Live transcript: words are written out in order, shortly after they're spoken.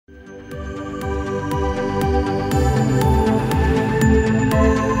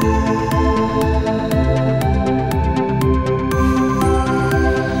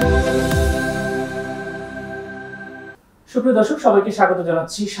সুপ্রিয় দর্শক, সবাইকে স্বাগত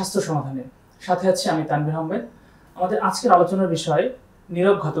জানাচ্ছি স্বাস্থ্য সমাধানে। সাথে আছি আমি তানভীর আহমদ। আমাদের আজকের আলোচনার বিষয়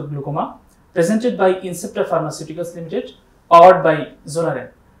নীরব ঘাতক glaucoma, presented by Incepta pharmaceuticals limited, powered by জোলারেন।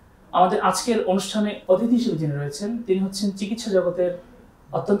 আমাদের আজকের অনুষ্ঠানে অতিথি হিসেবে যিনি রয়েছেন তিনি হচ্ছেন চিকিৎসা জগতের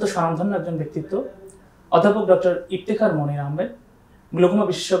অত্যন্ত স্বনামধন্য একজন ব্যক্তিত্ব, অধ্যাপক ডক্টর ইফতেখার মনির আহমেদ, গ্লুকোমা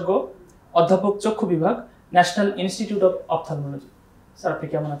বিশেষজ্ঞ, অধ্যাপক চক্ষু বিভাগ, ন্যাশনাল ইনস্টিটিউট অফ অপথ্যালমোলজি। স্যার, আপনি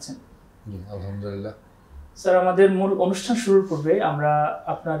কেমন আছেন? আলহামদুলিল্লাহ। স্যার, আমাদের মূল অনুষ্ঠান শুরুর পূর্বে আমরা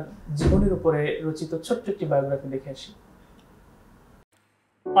আপনার জীবনের উপরে রচিত ছোট্ট একটি বায়োগ্রাফি দেখে আসি।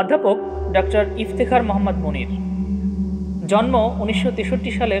 অধ্যাপক ডক্টর ইফতেখার মোহাম্মদ মনির, জন্ম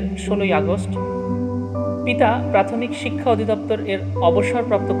 1963 সালের 16 আগস্ট। পিতা প্রাথমিক শিক্ষা অধিদপ্তর এর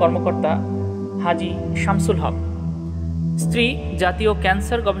অবসরপ্রাপ্ত কর্মকর্তা হাজি শামসুল হক, স্ত্রী জাতীয়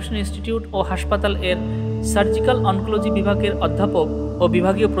ক্যান্সার গবেষণা ইনস্টিটিউট ও হাসপাতাল এর সার্জিক্যাল অনকোলজি বিভাগের অধ্যাপক ও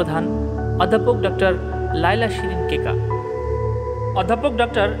বিভাগীয় প্রধান অধ্যাপক ডক্টর লাইলা শিরিন কেকা। অধ্যাপক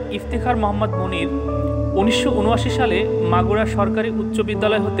ডক্টর ইফতেখার মোহাম্মদ মনির 1979 সালে মাগুরা সরকারি উচ্চ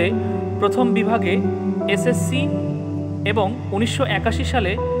বিদ্যালয় হতে প্রথম বিভাগে এসএসসি এবং 1981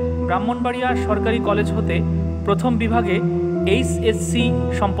 সালে ব্রাহ্মণবাড়িয়া সরকারি কলেজ হতে প্রথম বিভাগে এইচএসসি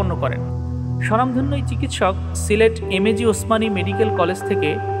সম্পন্ন করেন। স্বনামধন্য এই চিকিৎসক Sylhet MAG Osmani medical college থেকে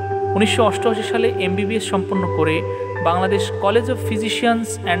 1988 সালে এমবিবিএস সম্পন্ন করে Bangladesh college of physicians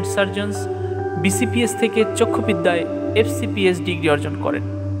and surgeons BCPS থেকে চক্ষুবিদ্যায় এফসিপিএস ডিগ্রি অর্জন করেন।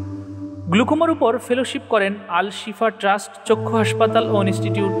 গ্লুকোমার উপর ফেলোশিপ করেন আল শিফা ট্রাস্ট চক্ষু হাসপাতাল ও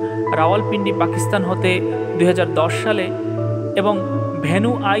ইনস্টিটিউট, রাওয়ালপিন্ডি, পাকিস্তান হতে 2010 সালে এবং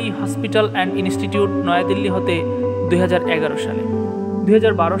venue eye hospital and institute, New Delhi হতে 2011 সালে।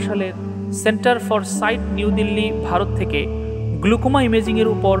 2012 সালের centre for site, new Delhi, Bharat থেকে গ্লুকোমা ইমেজিংয়ের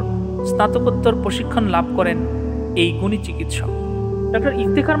উপর স্নাতকোত্তর প্রশিক্ষণ লাভ করেন এই গুণী চিকিৎসক। ডক্টর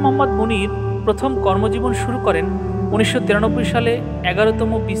ইফতেখার মোহাম্মদ মনির প্রথম কর্মজীবন শুরু করেন 1993 সালে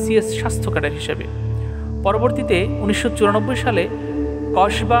 11তম বিসিএস স্বাস্থ্য ক্যাডার হিসেবে। পরবর্তীতে 1994 সালে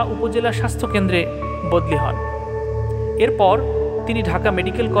কসবা উপজেলা স্বাস্থ্য কেন্দ্রে বদলি হন। এরপর তিনি ঢাকা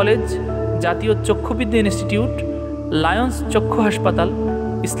মেডিকেল কলেজ, জাতীয় চক্ষুবিদ্যা ইনস্টিটিউট, লায়ন্স চক্ষু হাসপাতাল,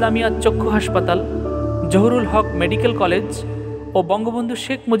 ইসলামিয়া চক্ষু হাসপাতাল, জহুরুল হক মেডিকেল কলেজ ও বঙ্গবন্ধু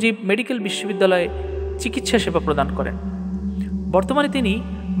শেখ মুজিব মেডিকেল বিশ্ববিদ্যালয়ে চিকিৎসা সেবা প্রদান করেন। বর্তমানে তিনি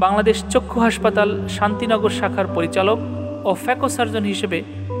বাংলাদেশ চক্ষু হাসপাতাল শান্তিনগর শাখার পরিচালক ও ফ্যাকো সার্জন হিসেবে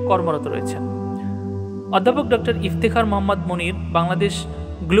কর্মরত রয়েছেন। অধ্যাপক ডক্টর ইফতেখার মোহাম্মদ মনির বাংলাদেশ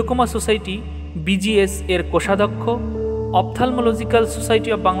গ্লুকোমা সোসাইটি বিজিএস এর কোষাধ্যক্ষ, অপথ্যালমোলজিক্যাল সোসাইটি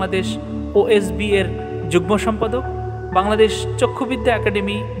অব বাংলাদেশ ওএসবি এর যুগ্ম সম্পাদক, বাংলাদেশ চক্ষুবিদ্যা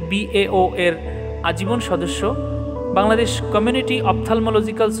একাডেমি বিএও এর আজীবন সদস্য, বাংলাদেশ কমিউনিটি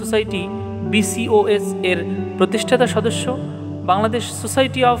অপথ্যালমোলজিক্যাল সোসাইটি বিসিওএস এর প্রতিষ্ঠাতা সদস্য, Bangladesh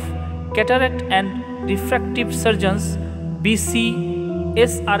society of cataract and refractive surgeons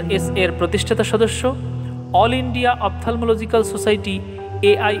বিসিএসআরএস এর প্রতিষ্ঠাতা সদস্য, অল ইন্ডিয়া অপথ্যালমোলজিক্যাল সোসাইটি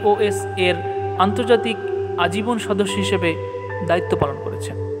এআইওএস এর আন্তর্জাতিক আজীবন সদস্য হিসেবে দায়িত্ব পালন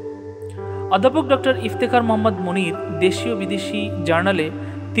করেছেন। অধ্যাপক ডক্টর ইফতেখার মোহাম্মদ মনির দেশীয় বিদেশি জার্নালে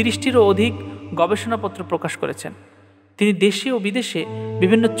 30টিরও অধিক গবেষণাপত্র প্রকাশ করেছেন। তিনি দেশে ও বিদেশে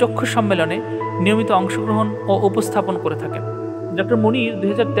বিভিন্ন চক্ষু সম্মেলনে নিয়মিত অংশগ্রহণ ও উপস্থাপন করে থাকেন। ডক্টর মনির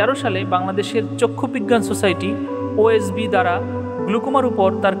 2013 সালে বাংলাদেশের চক্ষু বিজ্ঞান সোসাইটি ওএসবি দ্বারা গ্লুকোমার উপর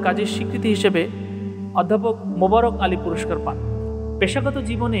তার কাজের স্বীকৃতি হিসেবে অধ্যাপক মোবারক আলী পুরস্কার পান। পেশাগত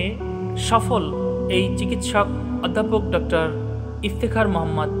জীবনে সফল এই চিকিৎসক অধ্যাপক ডক্টর ইফতেখার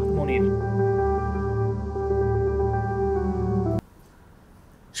মোহাম্মদ মনির।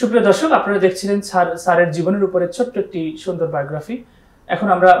 সুপ্রিয় দর্শক, আপনারা দেখছিলেন স্যারের জীবনের উপরে ছোট্ট একটি সুন্দর বায়োগ্রাফি। এখন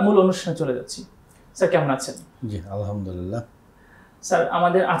আমরা মূল অনুষ্ঠানে চলে যাচ্ছি। স্যার, কেমন আছেন? জি, আলহামদুলিল্লাহ। স্যার,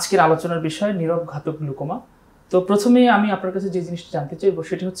 আমাদের আজকের আলোচনার বিষয় নীরব ঘাতক গ্লুকোমা। তো প্রথমেই আমি আপনার কাছে যে জিনিসটা জানতে চাইব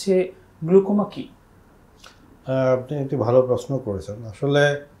সেটি হচ্ছে গ্লুকোমা কি? আপনি একটি ভালো প্রশ্ন করেছেন। আসলে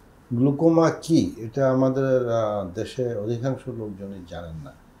গ্লুকোমা কি এটা আমাদের দেশে অধিকাংশ লোকজনই জানেন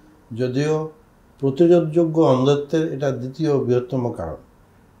না, যদিও প্রতিরোধযোগ্য অন্ধত্বের এটা দ্বিতীয় বৃহত্তম কারণ।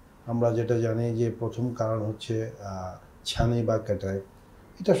 আমরা যেটা জানি যে প্রথম কারণ হচ্ছে ছানি বা ক্যাটারাক্ট,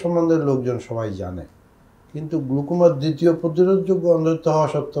 এটা সম্বন্ধে লোকজন সবাই জানে, কিন্তু গ্লুকোমার দ্বিতীয় প্রতিরোধযোগ্য অন্ধত্ব হওয়া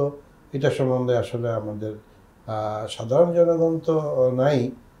সত্ত্বেও এটা সম্বন্ধে আসলে আমাদের সাধারণ জনগণ তো নাই,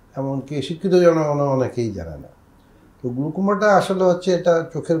 এমনকি শিক্ষিত জনগণও অনেকেই জানে না। তো গ্লুকোমাটা আসলে হচ্ছে এটা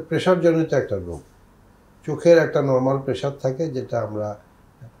চোখের প্রেশারজনিত একটা রোগ। চোখের একটা নর্মাল প্রেশার থাকে যেটা আমরা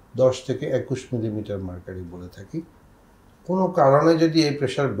 10 থেকে 21 মিলিমিটার মার্কারি বলে থাকি। কোনো কারণে যদি এই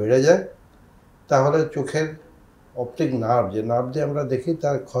প্রেশার বেড়ে যায় তাহলে চোখের অপটিক নার্ভ, যে নার্ভ দিয়ে আমরা দেখি,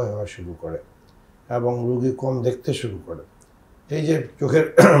 তার ক্ষয় হওয়া শুরু করে এবং রুগী কম দেখতে শুরু করে। এই যে চোখের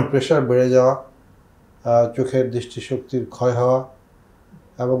প্রেশার বেড়ে যাওয়া, চোখের দৃষ্টিশক্তির ক্ষয় হওয়া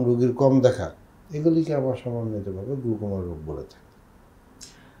এবং রুগীর কম দেখা, এগুলিকে আমরা সমন্বিতভাবে গ্লুকোমা রোগ বলে থাকি।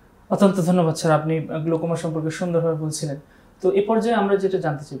 অত্যন্ত ধন্যবাদ স্যার, আপনি গ্লুকোমা সম্পর্কে সুন্দরভাবে বলছিলেন। তো এ পর্যায়ে আমরা যেটা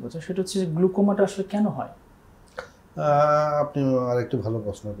জানতে চাইবো সেটা হচ্ছে যে গ্লুকোমাটা আসলে কেন হয়? আপনি আরেকটু ভালো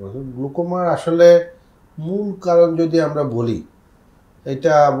প্রশ্ন করেছেন। গ্লুকোমার আসলে মূল কারণ যদি আমরা বলি,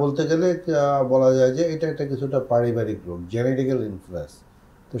 এটা বলতে গেলে বলা যায় যে এটা একটা কিছুটা পারিবারিক রোগ, জেনেটিক্যাল ইনফ্লুয়েন্স।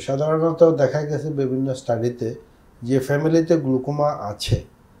 তো সাধারণত দেখা গেছে বিভিন্ন স্টাডিতে যে ফ্যামিলিতে গ্লুকোমা আছে,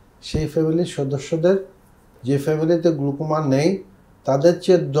 সেই ফ্যামিলির সদস্যদের, যে ফ্যামিলিতে গ্লুকোমা নেই তাদের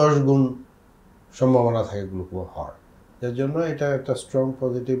চেয়ে 10 গুণ সম্ভাবনা থাকে গ্লুকোমা হওয়ার। যার জন্য এটা একটা স্ট্রং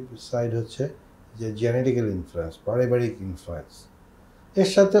পজিটিভ সাইড হচ্ছে যে জেনেটিক্যাল ইনফ্লুয়েন্স, পারিবারিক ইনফ্লুয়েন্স। এর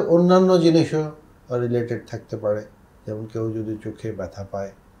সাথে অন্যান্য জিনিসও রিলেটেড থাকতে পারে, যেমন কেউ যদি চোখে ব্যথা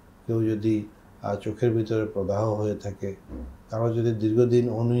পায়, কেউ যদি চোখের ভিতরে প্রদাহ হয়ে থাকে, কারো যদি দীর্ঘদিন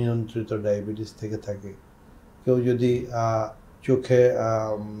অনিয়ন্ত্রিত ডায়াবেটিস থেকে থাকে, কেউ যদি চোখে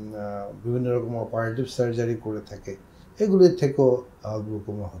বিভিন্ন রকম অপারেটিভ সার্জারি করে থাকে, এগুলির থেকেও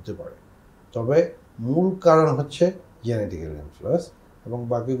গ্লুকোমা হতে পারে। তবে মূল কারণ হচ্ছে জেনেটিক্যাল ইনফ্লুয়েন্স, এবং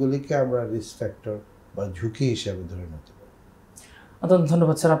বাকিগুলিকে আমরা রিস্ক ফ্যাক্টর বা ঝুঁকি হিসাবে ধরে নিতে পারি। অত্যন্ত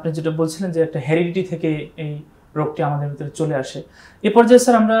ধন্যবাদ স্যার, আপনি যেটা বলছিলেন যে একটা হেরিডিটি থেকে এই রোগটি আমাদের ভিতরে চলে আসে। এ পর্যায়ে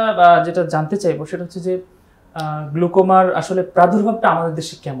স্যার আমরা যেটা জানতে চাইবো সেটা হচ্ছে যে গ্লুকোমার আসলে প্রাদুর্ভাবটা আমাদের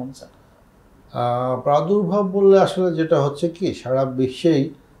দেশে কেমন স্যার? প্রাদুর্ভাব বললে আসলে যেটা হচ্ছে কি, সারা বিশ্বেই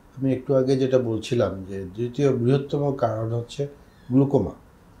আমি একটু আগে যেটা বলছিলাম যে দ্বিতীয় বৃহত্তম কারণ হচ্ছে গ্লুকোমা।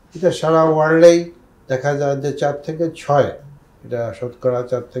 এটা সারা ওয়ার্ল্ডেই দেখা যায় যে 4 থেকে 6, এটা শতকরা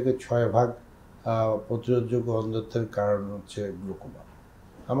 4 থেকে 6 ভাগ প্রতিরোধযোগ্য অন্ধত্বের কারণ হচ্ছে গ্লুকোমা।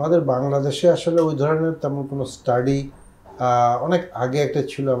 আমাদের বাংলাদেশে আসলে ওই ধরনের তেমন কোনো স্টাডি, অনেক আগে একটা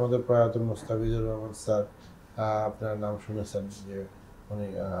ছিল আমাদের প্রয়াত মোস্তাফিজুর রহমান স্যার, আপনার নাম শুনেছেন, যে উনি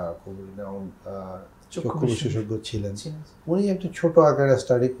খুব চক্ষু বিশেষজ্ঞ ছিলেন। উনি একটা ছোট আকারে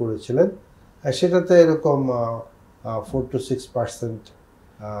স্টাডি করেছিলেন, আর সেটাতে এরকম 4 to 6%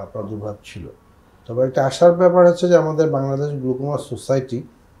 প্রাদুর্ভাব ছিল। তবে একটা আশার ব্যাপার হচ্ছে যে আমাদের বাংলাদেশ গ্লুকোমা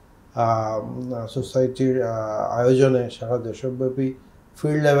সোসাইটির আয়োজনে সারা দেশব্যাপী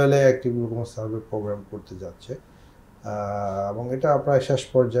ফিল্ড লেভেলে একটি গ্লুকোমা সার্ভে প্রোগ্রাম করতে যাচ্ছে, এবং এটা প্রায় শেষ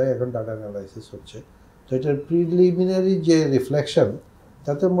পর্যায়ে, এখন ডাটা অ্যানালাইসিস হচ্ছে। তো এটার প্রিলিমিনারি যে রিফ্লেকশন,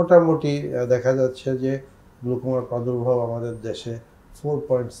 তাতে মোটামুটি দেখা যাচ্ছে যে গ্লুকোমার প্রাদুর্ভাব আমাদের দেশে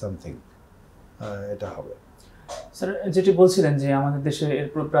 4.something এটা হবে। স্যার যেটি বলছিলেন যে আমাদের দেশে এর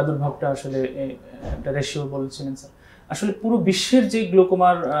প্রাদুর্ভাবটা আসলে একটা রেশিও বলছিলেন স্যার, আসলে পুরো বিশ্বের যে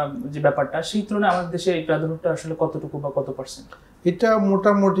গ্লুকোমার যে ব্যাপারটা, সেই তুলনায় আমাদের দেশে এই প্রাদুর্ভাবটা আসলে কতটুকু বা কত পার্সেন্ট? এটা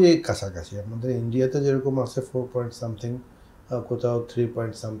মোটামুটি কাছাকাছি। আমাদের ইন্ডিয়াতে যেরকম আছে 4.something, কোথাও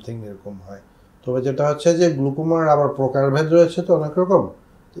 3.something এরকম হয়। তবে যেটা হচ্ছে যে গ্লুকোমার আবার প্রকারভেদ রয়েছে তো অনেক রকম,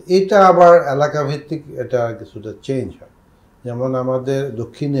 তো এটা আবার এলাকা ভিত্তিক এটা কিছুটা চেঞ্জ হয়। যেমন আমাদের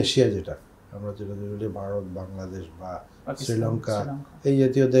দক্ষিণ এশিয়া, যেটা আমরা যেটা বলি ভারত, বাংলাদেশ বা শ্রীলঙ্কা, এই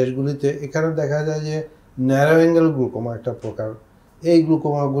জাতীয় দেশগুলিতে, এখানে দেখা যায় যে ন্যারো অ্যাঙ্গেল গ্লুকোমা একটা প্রকার। এই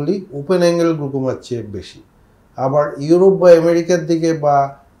গ্লুকোমাগুলি ওপেন অ্যাঙ্গেল গ্লুকোমার চেয়ে বেশি। আবার ইউরোপ বা আমেরিকার দিকে বা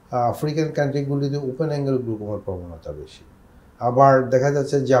আফ্রিকান কান্ট্রিগুলিতে ওপেন অ্যাঙ্গেল গ্লুকোমার প্রবণতা বেশি। আবার দেখা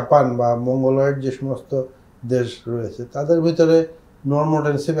যাচ্ছে জাপান বা মঙ্গলয়েড যে সমস্ত দেশ রয়েছে, তাদের ভিতরে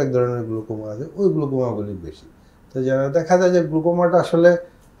নর্মোটেনসিভ এক ধরনের গ্লুকোমা আছে, ওই গ্লুকোমাগুলি বেশি। তো যারা দেখা যায় যে গ্লুকোমাটা আসলে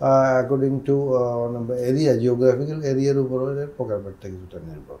অ্যাকর্ডিং টু এরিয়া, জিওগ্রাফিক্যাল এরিয়ার উপরও এর প্রকারভেদটা কিছুটা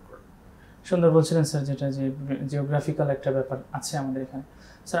নির্ভর করে। সুন্দর বলছিলেন স্যার, যেটা যে জিওগ্রাফিক্যাল একটা ব্যাপার আছে আমাদের এখানে।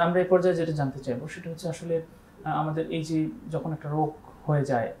 স্যার আমরা এই পর্যায়ে যেটা জানতে চাইবো সেটা হচ্ছে আসলে আমাদের এই যে যখন একটা রোগ হয়ে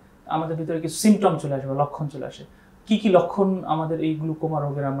যায়, আমাদের ভিতরে কিছু সিমটম চলে আসে বা লক্ষণ চলে আসে। কি কি লক্ষণ আমাদের এই গ্লুকোমা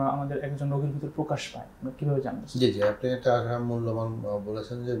রোগের আমাদের একজন রোগীর ভিতরে প্রকাশ পায়, আমরা কিভাবে জানবো? জি, আপনি একটা মূল্যবান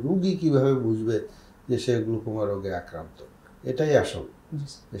বলেছেন যে রোগী কিভাবে বুঝবে যে সে গ্লুকোমা রোগে আক্রান্ত। এটাই আসল।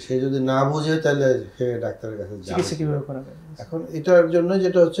 সে যদি না বুঝে, তাহলে সে ডাক্তারের কাছে চিকিৎসা কিভাবে করা যায়? এখন এটার জন্য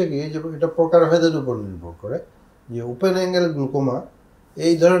যেটা হচ্ছে কি, যে এটা প্রকারভেদের উপর নির্ভর করে। যে ওপেন অ্যাঙ্গেল গ্লুকোমা,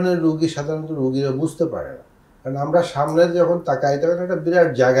 এই ধরনের রোগী সাধারণত রোগীরা বুঝতে পারে না, কারণ আমরা সামনে যখন তাকাই তখন একটা বিরাট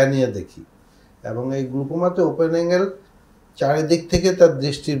জায়গা নিয়ে দেখি, এবং এই গ্লুকোমাতে ওপেন অ্যাঙ্গেল চারিদিক থেকে তার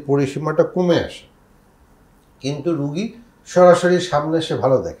দৃষ্টির পরিসীমাটা কমে আসে, কিন্তু রুগী সরাসরি সামনে সে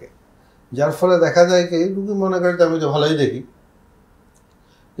ভালো দেখে। যার ফলে দেখা যায় কি, রুগী মনে করে আমি তো ভালোই দেখি,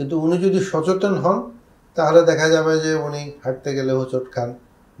 কিন্তু উনি যদি সচেতন হন তাহলে দেখা যাবে যে উনি হাঁটতে গেলে হোঁচট খান,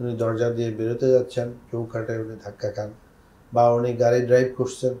 উনি দরজা দিয়ে বেরোতে যাচ্ছেন, চৌকাঠে উনি ধাক্কা খান, বা উনি গাড়ি ড্রাইভ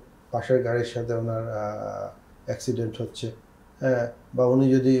করছেন, পাশের গাড়ির সাথে ওনার অ্যাক্সিডেন্ট হচ্ছে, হ্যাঁ, বা উনি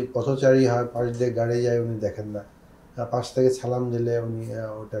যদি পথচারী হয়, পাশ দিয়ে গাড়ি যায়, উনি দেখেন না। পাশ থেকে সালাম দিলে উনি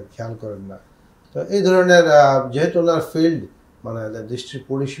ওটা খেয়াল করেন না। তো এই ধরনের যেহেতু ওনার ফিল্ড মানে দৃষ্টির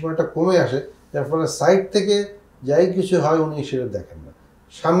পরিসীমাটা কমে আসে, যার ফলে সাইড থেকে যাই কিছু হয় উনি সেটা দেখেন না,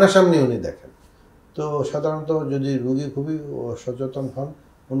 সামনাসামনি উনি দেখেন। তো সাধারণত যদি রুগী খুবই সচেতন হন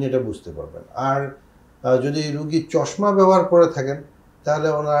উনি এটা বুঝতে পারবেন। আর যদি রুগী চশমা ব্যবহার করে থাকেন তাহলে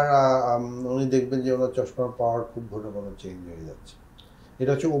উনি দেখবেন যে ওনার চশমার পাওয়ার খুব ঘন ঘন চেঞ্জ হয়ে যাচ্ছে। এটা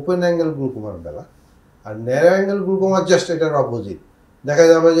হচ্ছে ওপেন অ্যাঙ্গেল গ্লুকোমার বেলা। আর ন্যারো অ্যাঙ্গেল গ্লুকোমার জাস্ট এটার অপোজিট। দেখা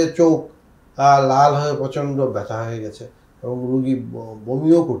যাবে যে চোখ লাল হয়ে প্রচণ্ড ব্যথা হয়ে গেছে এবং রুগী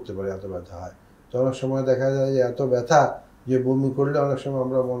বমিও করতে পারে, এত ব্যথা হয়। তো অনেক সময় দেখা যায় যে এত ব্যথা যে বমি করলে অনেক সময়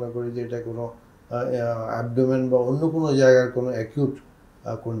আমরা মনে করি যে এটা কোনো অ্যাবডোমেন বা অন্য কোনো জায়গার কোনো অ্যাকিউট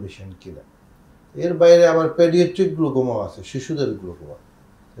কন্ডিশন কিনা। এর বাইরে আবার পেডিয়াট্রিক গ্লুকোমা আছে, শিশুদের গ্লুকোমা।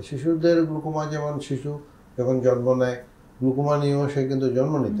 শিশুদের গ্লুকোমা যেমন শিশু যখন জন্ম নেয় গ্লুকোমা নিয়েও সে কিন্তু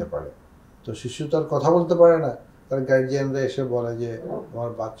জন্ম নিতে পারে। তো শিশু তার কথা বলতে পারে না, তার গার্জিয়ানরা এসে বলে যে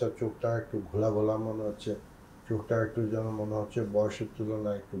আমার বাচ্চার চোখটা একটু ঘোলা ঘোলা মনে হচ্ছে, চোখটা একটু যেন মনে হচ্ছে বয়সের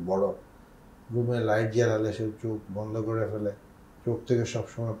তুলনায় একটু বড়, রুমে লাইট জ্বালালে সে চোখ বন্ধ করে ফেলে, চোখ থেকে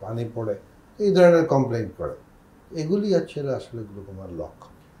সবসময় পানি পড়ে, এই ধরনের কমপ্লেইন করে। এগুলি হচ্ছে আসলে গ্লুকোমার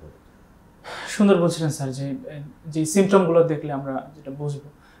লক্ষণ। সুন্দর বলছিলেন স্যার, যে যে সিমটমগুলো দেখলে আমরা যেটা বুঝবো।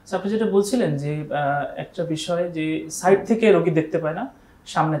 আপনি যেটা বলছিলেন যে একটা বিষয় যে সাইড থেকে রোগী দেখতে পায় না,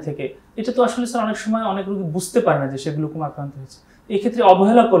 সামনে থেকে, এটা তো আসলে স্যার অনেক সময় অনেক রোগী বুঝতে পারে না যে সে গ্লুকোমা আক্রান্ত হয়েছে। এই ক্ষেত্রে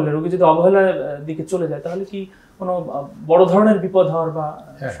অবহেলা করলে, রোগী যদি অবহেলার দিকে চলে যায় তাহলে কি কোনো বড় ধরনের বিপদ হওয়ার বা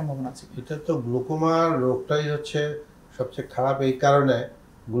সম্ভাবনা আছে? এটা তো গ্লুকোমার রোগটাই হচ্ছে সবচেয়ে খারাপ এই কারণে,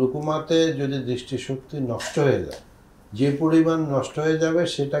 গ্লুকোমাতে যদি দৃষ্টিশক্তি নষ্ট হয়ে যায়, যে পরিমাণ নষ্ট হয়ে যাবে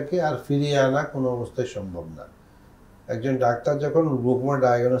সেটাকে আর ফিরিয়ে আনা কোনো অবস্থায় সম্ভব না। একজন ডাক্তার যখন গ্লুকোমা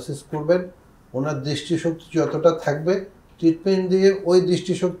ডায়াগনোসিস করবেন, ওনার দৃষ্টিশক্তি যতটা থাকবে ট্রিটমেন্ট দিয়ে ওই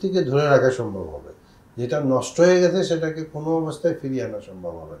দৃষ্টিশক্তিকে ধরে রাখা সম্ভব হবে। যেটা নষ্ট হয়ে গেছে সেটাকে কোনো অবস্থায় ফিরিয়ে আনা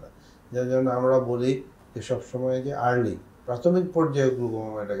সম্ভব হবে না। যার জন্য আমরা বলি যে সবসময় যে আর্লি প্রাথমিক পর্যায়ে গ্লুকোমা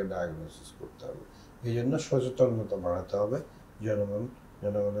এটাকে ডায়াগনোসিস করতে হবে। এই জন্য সচেতনতা বাড়াতে হবে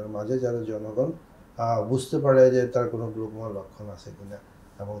জনগণের মাঝে, যারা জনগণ বুঝতে পারে যে তার কোনো গ্লুকোমা লক্ষণ আছে কিনা,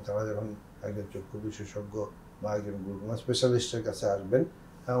 এবং তারা যখন একজন চক্ষু বিশেষজ্ঞ বা একজন গ্লুকোমা স্পেশালিস্টের কাছে আসবেন,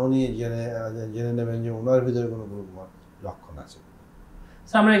 উনি জেনে নেবেন যে ওনার ভিতরে কোনো গ্লুকোমার লক্ষণ আছে।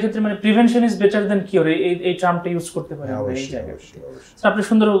 আমরা এক্ষেত্রে মানে prevention is better than cure এই টার্মটা ইউজ করতে পারি আমরা এই জায়গায়। আপনি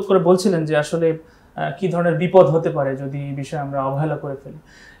সুন্দর করে বলছিলেন যে আসলে কি ধরনের বিপদ হতে পারে যদি এই বিষয়ে আমরা অবহেলা করে ফেলি।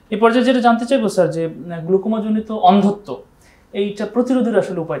 এই পর্যায়ে যেটা জানতে চাইবো স্যার, যে গ্লুকোমাজনিত অন্ধত্ব, এইটা প্রতিরোধের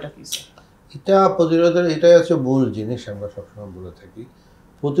আসলে উপায়টা কি স্যার? এটা প্রতিরোধের এটাই হচ্ছে মূল জিনিস, আমরা সবসময় বলে থাকি।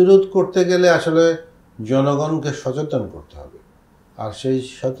 প্রতিরোধ করতে গেলে আসলে জনগণকে সচেতন করতে হবে। আর সেই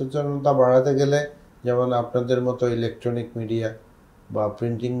সচেতনতা বাড়াতে গেলে যেমন আপনাদের মতো ইলেকট্রনিক মিডিয়া বা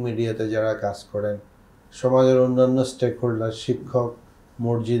প্রিন্টিং মিডিয়াতে যারা কাজ করেন, সমাজের অন্যান্য স্টেক হোল্ডার, শিক্ষক,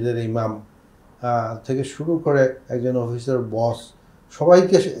 মসজিদের ইমাম থেকে শুরু করে একজন অফিসের বস,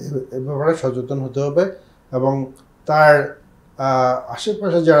 সবাইকে এ ব্যাপারে সচেতন হতে হবে। এবং তার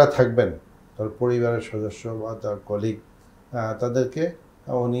আশেপাশে যারা থাকবেন, তার পরিবারের সদস্য বা তার কলিগ, তাদেরকে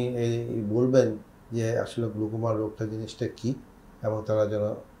উনি বলবেন যে আসলে গ্লুকোমা রোগটা জিনিসটা কী, এবং তারা যেন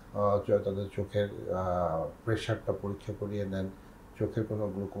তাদের চোখের প্রেশারটা পরীক্ষা করিয়ে নেন, চোখের কোনো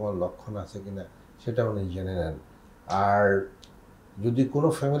গ্লুকোমার লক্ষণ আছে কিনা সেটা উনি জেনে নেন। আর যদি কোনো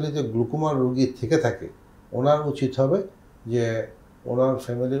ফ্যামিলিতে গ্লুকোমার রোগী থেকে থাকে, ওনার উচিত হবে যে ওনার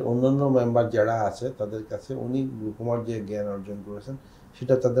ফ্যামিলির অন্যান্য মেম্বার যারা আছে তাদের কাছে উনি গ্লুকোমার যে জ্ঞান অর্জন করেছেন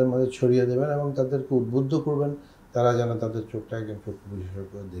সেটা তাদের মাঝে ছড়িয়ে দেবেন এবং তাদেরকে উদ্বুদ্ধ করবেন তারা যেন তাদের চোখটা একজন চক্ষু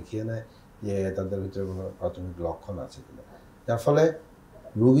বিশেষজ্ঞ দেখিয়ে নেয় যে তাদের ভিতরে কোনো প্রাথমিক লক্ষণ আছে কিনা। যার ফলে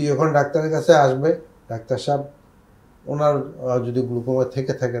রুগী যখন ডাক্তারের কাছে আসবে, ডাক্তার সাহেব ওনার যদি গ্লুকোমা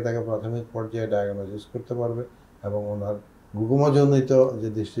থেকে থাকে তাকে প্রাথমিক পর্যায়ে ডায়াগনোসিস করতে পারবে এবং ওনার গ্লুকোমাজনিত যে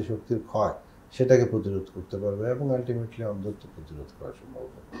দৃষ্টিশক্তির ক্ষয় সেটাকে প্রতিরোধ করতে পারবে এবং আলটিমেটলি অন্ধত্ব প্রতিরোধ করা সম্ভব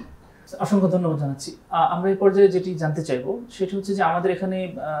হবে। অসংখ্য ধন্যবাদ জানাচ্ছি। আমরা এই পর্যায়ে যেটি জানতে চাইবো সেটি হচ্ছে যে আমাদের এখানে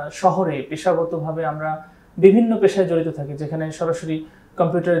শহরে পেশাগতভাবে আমরা বিভিন্ন পেশায় জড়িত থাকি, যেখানে সরাসরি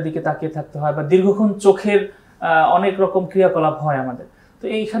কম্পিউটারের দিকে তাকিয়ে থাকতে হয় বা দীর্ঘক্ষণ চোখের অনেক রকম ক্রিয়াকলাপ হয় আমাদের। তো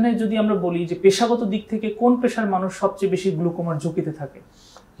এইখানে যদি আমরা বলি যে পেশাগত দিক থেকে কোন পেশার মানুষ সবচেয়ে বেশি গ্লুকোমার ঝুঁকিতে থাকে?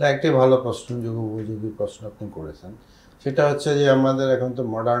 একটি ভালো প্রশ্ন, উপযোগী প্রশ্ন আপনি করেছেন। সেটা হচ্ছে যে আমাদের এখন তো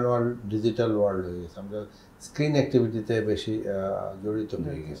মডার্ন ওয়ার্ল্ড, ডিজিটাল ওয়ার্ল্ড হয়ে গেছে, আমরা স্ক্রিন অ্যাক্টিভিটিতে বেশি জড়িত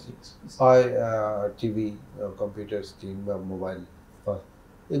হয়ে গেছি। হয় টিভি, কম্পিউটার স্ক্রিন বা মোবাইল,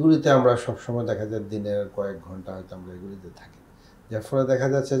 এগুলিতে আমরা সবসময় দেখা যায় দিনের কয়েক ঘন্টা হয়তো আমরা এগুলিতে থাকি। যার ফলে দেখা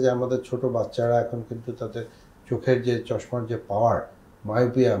যাচ্ছে যে আমাদের ছোট বাচ্চারা এখন কিন্তু তাদের চোখের যে চশমার যে পাওয়ার,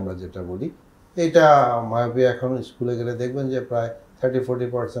 মায়োপিয়া আমরা যেটা বলি, এইটা মায়োপিয়া এখন স্কুলে গেলে দেখবেন যে প্রায়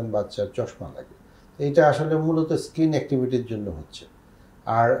 30-40% বাচ্চার চশমা লাগে। এইটা আসলে মূলত স্কিন অ্যাক্টিভিটির জন্য হচ্ছে।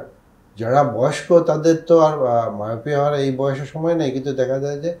 আর যারা বয়স্ক তাদের তো আর মায়োপিয়া হওয়ার এই বয়সের সময় নেই, কিন্তু দেখা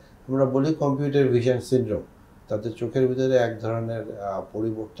যায় যে আমরা বলি কম্পিউটার ভিশন সিনড্রোম, তাদের চোখের ভিতরে এক ধরনের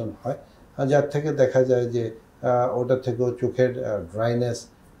পরিবর্তন হয়, আর যার থেকে দেখা যায় যে ওটা থেকেও চোখের ড্রাইনেস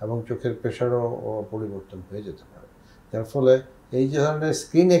এবং চোখের প্রেশারও পরিবর্তন হয়ে যেতে পারে। যার ফলে এই যে ধরনের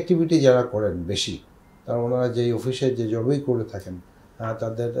স্ক্রিন অ্যাক্টিভিটি যারা করেন বেশি, তার ওনারা যেই অফিসে যে জবই করে থাকেন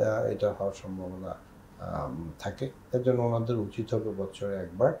তাদের এটা হওয়ার সম্ভাবনা থাকে। তার জন্য ওনাদের উচিত হবে বছরে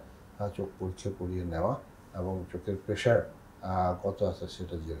একবার চোখ পরীক্ষা করিয়ে নেওয়া এবং চোখের প্রেশার কত আছে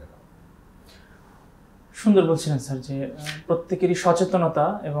সেটা জেনে নেওয়া। সুন্দর বলছিলেন স্যার যে প্রত্যেকেরই সচেতনতা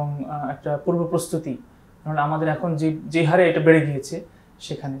এবং একটা পূর্ব প্রস্তুতি, কারণ আমাদের এখন যে হারে এটা বেড়ে গিয়েছে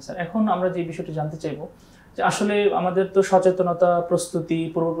সেখানে। স্যার এখন আমরা যে বিষয়টি জানতে চাইবো যে আসলে আমাদের তো সচেতনতা, প্রস্তুতি,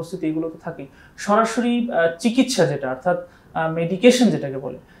 পূর্ব প্রস্তুতি এগুলো তো থাকেই, সরাসরি চিকিৎসা যেটা অর্থাৎ মেডিকেশন যেটাকে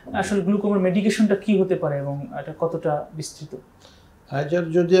বলে, আসলে গ্লুকোমার মেডিকেশনটা কি হতে পারে এবং এটা কতটা বিস্তৃত?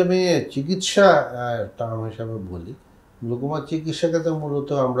 যদি আমি চিকিৎসা টার্ম হিসাবে বলি, গ্লুকোমার চিকিৎসাকে তো মূলত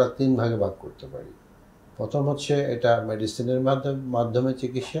আমরা 3 ভাগে ভাগ করতে পারি। প্রথম হচ্ছে এটা মেডিসিনের মাধ্যমে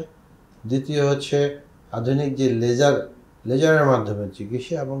চিকিৎসা, দ্বিতীয় হচ্ছে আধুনিক যে লেজারের মাধ্যমে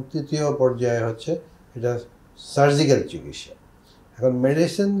চিকিৎসা, এবং তৃতীয় পর্যায়ে হচ্ছে এটা সার্জিক্যাল চিকিৎসা। এখন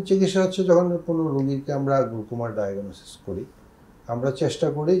মেডিসিন চিকিৎসা হচ্ছে যখন কোনো রোগীকে আমরা গ্লুকোমার ডায়াগনোসিস করি, আমরা চেষ্টা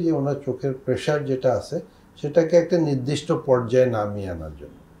করি যে ওনার চোখের প্রেশার যেটা আছে সেটাকে একটা নির্দিষ্ট পর্যায়ে নামিয়ে আনার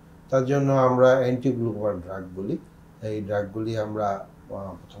জন্য। তার জন্য আমরা অ্যান্টি গ্লুকোমার ড্রাগ বলি। এই ড্রাগগুলি আমরা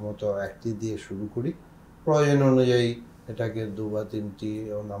প্রথমত 1টি দিয়ে শুরু করি, প্রয়োজন অনুযায়ী এটাকে 2 বা 3টি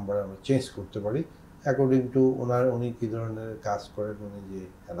নাম্বার আমরা চেঞ্জ করতে পারি অ্যাকর্ডিং টু উনি কী ধরনের কাজ করেন, উনি যে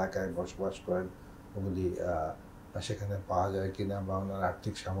এলাকায় বসবাস করেন ওগুলি সেখানে পাওয়া যায় কিনা বা ওনার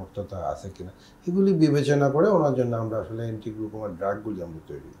আর্থিক সামর্থ্যতা আছে কিনা, এগুলি বিবেচনা করে ওনার জন্য আমরা আসলে অ্যান্টি গ্লুকোমার ড্রাগগুলি আমরা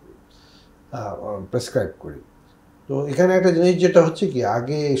তৈরি করি, প্রেসক্রাইব করি। তো এখানে একটা জিনিস যেটা হচ্ছে কি,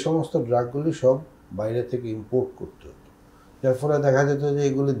 আগে এই সমস্ত ড্রাগগুলি সব বাইরে থেকে ইম্পোর্ট করতে হতো, যার ফলে দেখা যেত যে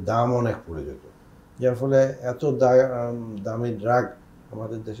এগুলির দাম অনেক পড়ে যেত, যার ফলে এত দামি ড্রাগ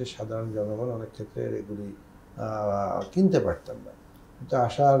আমাদের দেশের সাধারণ জনগণ অনেক ক্ষেত্রে এগুলি কিনতে পারতেন না। কিন্তু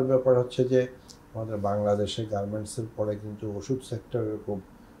আশার ব্যাপার হচ্ছে যে আমাদের বাংলাদেশে গার্মেন্টসের পরে কিন্তু ওষুধ সেক্টরের খুব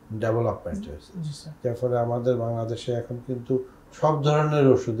ডেভেলপমেন্ট হয়েছে, যার ফলে আমাদের বাংলাদেশে এখন কিন্তু সব ধরনের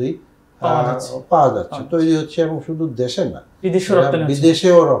ওষুধই পাওয়া যাচ্ছে, তৈরি হচ্ছে, এবং শুধু দেশে না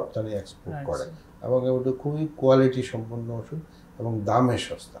বিদেশেও রপ্তানি এক্সপোর্ট করে, এবং ওটা খুবই কোয়ালিটি সম্পন্ন ওষুধ এবং দামে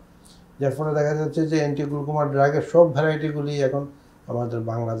সস্তা। যার ফলে দেখা যাচ্ছে যে অ্যান্টি গ্লুকোমার ড্রাগের সব ভ্যারাইটিগুলি এখন আমাদের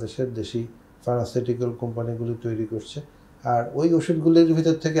বাংলাদেশের দেশি ফার্মাসিউটিক্যাল কোম্পানিগুলি তৈরি করছে। আর ওই ওষুধগুলির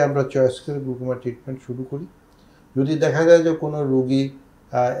ভিতর থেকে আমরা চয়েস করে গ্লুকোমার ট্রিটমেন্ট শুরু করি। যদি দেখা যায় যে কোনো রোগী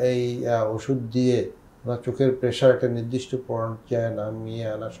এই ওষুধ দিয়ে ওনার চোখের প্রেশার একটা নির্দিষ্ট পর্যায়ে নামিয়ে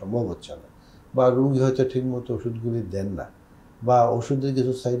আনা সম্ভব হচ্ছে না, বা রোগী হয়তো ঠিকমতো ওষুধগুলি দেন না, বা ওষুধের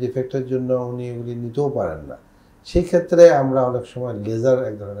কিছু সাইড এফেক্টের জন্য উনি এগুলি নিতেও পারেন না, সেই ক্ষেত্রে আমরা অনেক সময় লেজার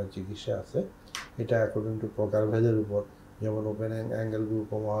এক ধরনের চিকিৎসা আছে, এটা অ্যাকর্ডিং টু প্রকারভেদের উপর, যেমন ওপেন অ্যাঙ্গেল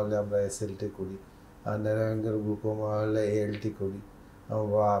গ্লুকোমা হলে আমরা এসএলটি করি, আর ন্যারো অ্যাঙ্গেল গ্লুকোমা হলে এএলটি করি,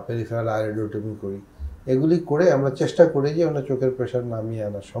 বা পেরিফেরাল আয়োডোটমি করি। এগুলি করে আমরা চেষ্টা করি যে ওনার চোখের প্রেশার নামিয়ে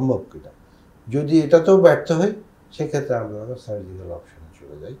আনা সম্ভব কিনা। যদি এটাতেও ব্যর্থ হয় সেক্ষেত্রে আমরা সার্জিক্যাল অপশনে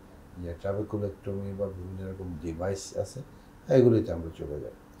চলে যাই, যে ট্রাবেকুলেক্টমি বা বিভিন্ন রকম ডিভাইস আছে এগুলিতে আমরা চলে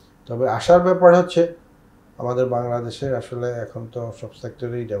যাই। তবে আশার ব্যাপার হচ্ছে আমাদের বাংলাদেশের আসলে এখন তো সব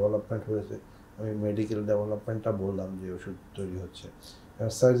সেক্টরেই ডেভেলপমেন্ট হয়েছে। আমি মেডিকেল ডেভেলপমেন্টটা বললাম যে ওষুধ তৈরি হচ্ছে,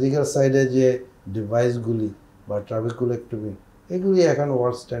 সার্জিক্যাল সাইডে যে ডিভাইসগুলি বা ট্রাবেকুলেক্টমি এগুলি এখন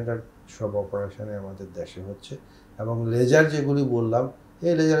ওয়ার্ল্ড স্ট্যান্ডার্ড সব অপারেশনে আমাদের দেশে হচ্ছে, এবং লেজার যেগুলি বললাম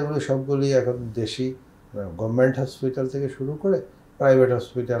এই লেজারগুলি সবগুলি এখন দেশি গভর্নমেন্ট হসপিটাল থেকে শুরু করে প্রাইভেট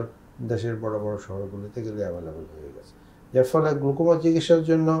হসপিটাল দেশের বড় বড় শহরগুলিতে গেলে অ্যাভেলেবল হয়ে গেছে, যার ফলে গ্লুকোমা চিকিৎসার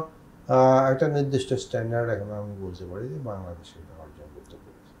জন্য একটা নির্দিষ্ট স্ট্যান্ডার্ড এখন আমি বলতে পারি যে বাংলাদেশে অর্জন করতে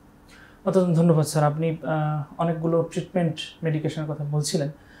পেরেছি। অত্যন্ত ধন্যবাদ স্যার, আপনি অনেকগুলো ট্রিটমেন্ট মেডিকেশনের কথা বলছিলেন।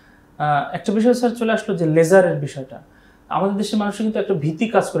 একটা বিষয় স্যার চলে আসলো যে লেজারের বিষয়টা, আমাদের দেশের মানুষের কিন্তু একটা ভীতি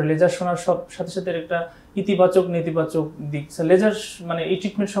কাজ করে লেজার শোনার সাথে সাথে একটা ইতিবাচক নেতিবাচক দিক। লেজার মানে এই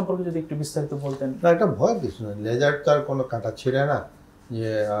ট্রিটমেন্ট সম্পর্কে যদি একটু বিস্তারিত বলতেন। না, এটা ভয় কিছু নয়, লেজার তো আর কোনো কাটা ছিঁড়ে না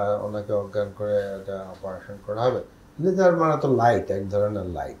যে ওনাকে অজ্ঞান করে একটা অপারেশন করা হবে। লেজার মানে তো লাইট, এক ধরনের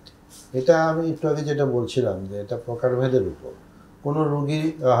লাইট। এটা আমি একটু আগে যেটা বলছিলাম যে এটা প্রকারভেদের উপর। কোনো রুগী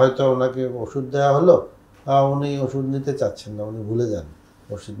হয়তো ওনাকে ওষুধ দেওয়া হলো, উনি ওষুধ নিতে চাচ্ছেন না, উনি ভুলে যান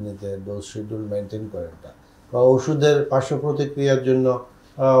ওষুধ নিতে, ডোজ শিডিউল মেনটেন করেন না, বা ওষুধের পার্শ্ব প্রতিক্রিয়ার জন্য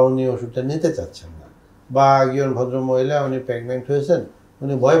উনি ওষুধটা নিতে চাচ্ছেন না, বা একজন ভদ্রমহিলা উনি প্রেগনেন্ট হয়েছেন,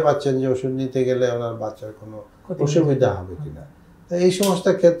 উনি ভয় পাচ্ছেন যে ওষুধ নিতে গেলে ওনার বাচ্চার কোনো অসুবিধা হবে কিনা। তো এই সমস্ত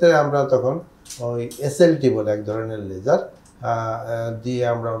ক্ষেত্রে আমরা তখন ওই SLT বলে এক ধরনের লেজার দিয়ে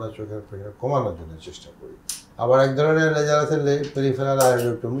আমরা ওনার চোখের প্রেশার কমানোর জন্য চেষ্টা করি। আবার এক ধরনের লেজার আছে পেরিফেরাল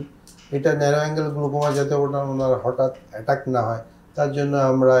আয়োডোটমি, এটা ন্যারো অ্যাঙ্গেল গ্লুকোমা যাতে ওনার হঠাৎ অ্যাটাক না হয় তার জন্য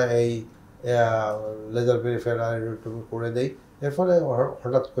আমরা এই লেজার পেরিফেরাল আয়োডোটমি করে দেই, এর ফলে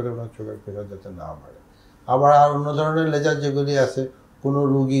হঠাৎ করে ওনার চোখের প্রেশার যাতে না বাড়ে। আবার আর অন্য ধরনের লেজার যেগুলি আছে, কোনো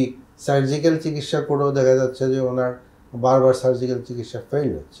রুগী সার্জিক্যাল চিকিৎসা করেও দেখা যাচ্ছে যে ওনার বারবার সার্জিক্যাল চিকিৎসা ফেল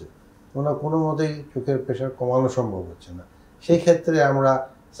হচ্ছে, ওনার কোনো মতেই চোখের প্রেশার কমানো সম্ভব হচ্ছে না, সেই ক্ষেত্রে আমরা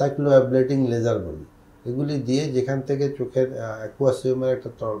সাইক্লোঅ্যাবলেটিং লেজার বলি। এগুলি দিয়ে যেখান থেকে চোখের অ্যাকুয়াসিয়ামের একটা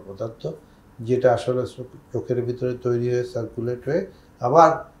তরল পদার্থ যেটা আসলে চোখের ভিতরে তৈরি হয়ে সার্কুলেট হয়ে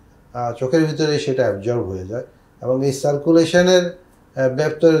আবার চোখের ভিতরে সেটা অ্যাবজর্ব হয়ে যায়, এবং এই সার্কুলেশনের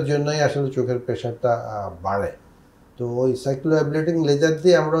ব্যাপ্তরের জন্যই আসলে চোখের প্রেশারটা বাড়ে। তো ওই সাইক্লোঅ্যাবলেটিং লেজার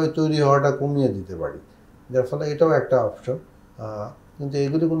দিয়ে আমরা ওই তৈরি হওয়াটা কমিয়ে দিতে পারি, যার ফলে এটাও একটা অপশন। কিন্তু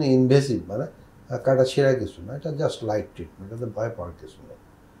এগুলি কোনো ইনভেসিভ মানে কাটা ছেঁড়া কিছু না, এটা জাস্ট লাইট ট্রিটমেন্ট, এটাতে ভয় পাওয়ার কিছু নেই।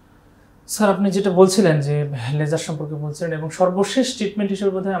 স্যার আপনি যেটা বলছিলেন যে লেজার সম্পর্কে বলছিলেন, এবং সর্বশেষ ট্রিটমেন্ট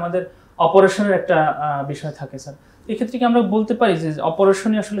হিসেবে বোধহয় আমাদের অপারেশনের একটা বিষয় থাকে স্যার, এক্ষেত্রে কি আমরা বলতে পারি যে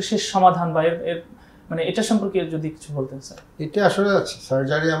অপারেশনই আসলে শেষ সমাধান, বা এর মানে এটা সম্পর্কে যদি কিছু বলতেন স্যার? এটা আসলে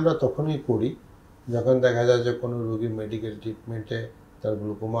সার্জারি আমরা তখনই করি যখন দেখা যায় যে কোনো রোগী মেডিকেল ট্রিটমেন্টে তার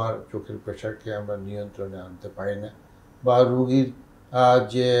গ্লুকোমার চোখের প্রেশারকে আমরা নিয়ন্ত্রণে আনতে পারি না, বা রুগীর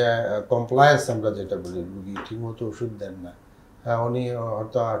যে কমপ্লায়েন্স আমরা যেটা বলি, রুগী ঠিকমতো ওষুধ দেন না, উনি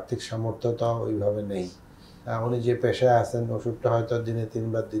হয়তো আর্থিক সামর্থ্যতাও ওইভাবে নেই, উনি যে পেশায় আছেন ওষুধটা হয়তো দিনে 3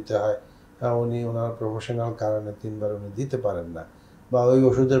 বার দিতে হয়, উনি ওনার প্রফেশনাল কারণে 3 বার উনি দিতে পারেন না, বা ওই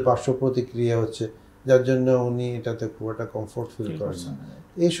ওষুধের পার্শ্ব প্রতিক্রিয়া হচ্ছে যার জন্য উনি এটাতে খুব একটা কমফোর্ট ফিল করেন না।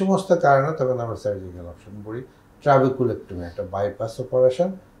 এই সমস্ত কারণে তখন আমরা সার্জিক্যাল অপশন করি, ট্রাবেকুলেক্টমি, একটা বাইপাস অপারেশন।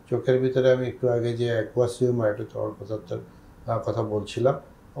 চোখের ভিতরে আমি একটু আগে যে অ্যাকুয়াসিয়াম একটা তরল পদার্থের কথা বলছিলাম,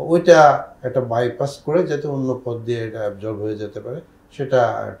 ওইটা একটা বাইপাস করে যাতে অন্য পথ দিয়ে এটা অ্যাবজর্ব হয়ে যেতে পারে, সেটা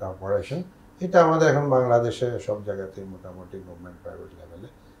একটা অপারেশন। এটা আমাদের এখন বাংলাদেশে সব জায়গাতেই মোটামুটি গভর্নমেন্ট প্রাইভেট লেভেলে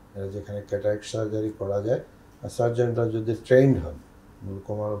যেখানে ক্যাটারাক্ট সার্জারি করা যায়, সার্জনরা যদি ট্রেন্ড হন,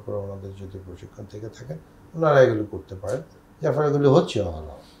 গ্লুকোমার উপর ওনাদের যদি প্রশিক্ষণ থেকে থাকেন, ওনারা এগুলো করতে পারেন, যার ফলে এগুলি হচ্ছে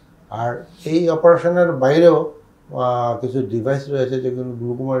ভালো। আর এই অপারেশনের বাইরেও কিছু ডিভাইস রয়েছে যেগুলো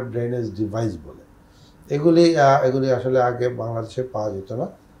গ্লুকোমার ড্রেনেজ ডিভাইস বলে, এগুলি আসলে আগে বাংলাদেশে পাওয়া যেত না।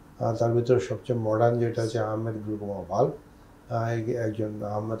 তার ভিতরে সবচেয়ে মডার্ন যেটা হচ্ছে আহমেদ গ্লুকোমা ভাল্ব, একজন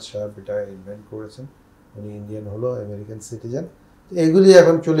আহমদ সাহেব এটা ইনভেন্ট করেছেন, উনি ইন্ডিয়ান হলো আমেরিকান সিটিজেন। এগুলি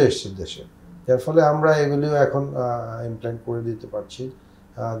এখন চলে এসছে দেশে, যার ফলে আমরা এগুলিও এখন ইমপ্ল্যান্ট করে দিতে পারছি,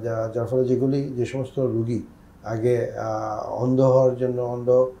 যার ফলে যে সমস্ত রুগী আগে অন্ধ হওয়ার জন্য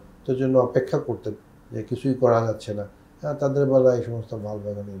অন্ধত্বের জন্য অপেক্ষা করতেন যে কিছুই করা যাচ্ছে না, তাদের বেলা এই সমস্ত ভাল্ব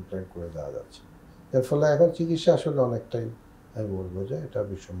এখন ইমপ্ল্যান্ট করে দেওয়া যাচ্ছে, যার ফলে এখন চিকিৎসা আসলে অনেকটাই আমি বলবো যে এটা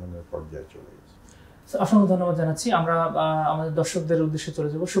বিশ্বমানের পর্যায়ে চলে গেছে। অসংখ্য ধন্যবাদ জানাচ্ছি। আমরা আমাদের দর্শকদের উদ্দেশ্যে চলে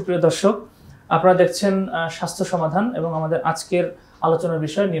যাব। সুপ্রিয় দর্শক, আপনারা দেখছেন স্বাস্থ্য সমাধান, এবং আমাদের আজকের আলোচনার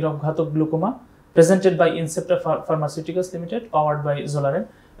বিষয় নিরবঘাতক glaucoma, presented by Incepta pharmaceuticals limited, powered by জোলারেন।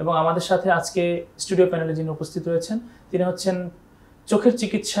 এবং আমাদের সাথে আজকে স্টুডিও প্যানেলে যিনি উপস্থিত রয়েছেন তিনি হচ্ছেন চোখের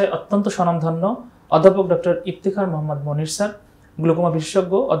চিকিৎসায় অত্যন্ত স্বনামধন্য অধ্যাপক ডক্টর ইফতেখার মোহাম্মদ মনির স্যার, গ্লুকোমা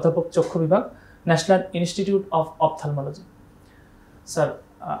বিশেষজ্ঞ, অধ্যাপক চক্ষু বিভাগ, ন্যাশনাল ইনস্টিটিউট অফ অপথ্যালমোলজি। স্যার,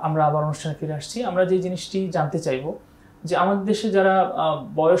 আমরা আবার অনুষ্ঠানে ফিরে আসছি। আমরা যে জিনিসটি জানতে চাইব যে আমাদের দেশে যারা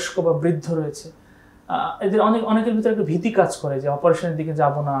বয়স্ক বা বৃদ্ধ রয়েছে, এদের অনেকের ভিতরে একটা ভীতি কাজ করে যে অপারেশনের দিকে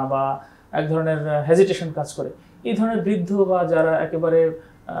যাব না, বা এক ধরনের হেজিটেশন কাজ করে। এই ধরনের বৃদ্ধ বা যারা একেবারে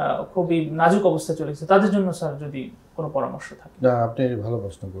খুবই নাজুক অবস্থায় চলে গেছে, তাদের জন্য স্যার যদি কোনো পরামর্শ থাকে। না, আপনি ভালো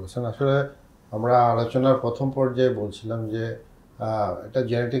প্রশ্ন করেছেন। আসলে আমরা আলোচনার প্রথম পর্যায়ে বলছিলাম যে এটা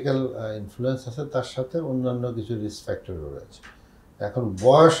জেনেটিক্যাল ইনফ্লুয়েন্স আছে, তার সাথে অন্যান্য কিছু রিস্ক ফ্যাক্টরও রয়েছে। এখন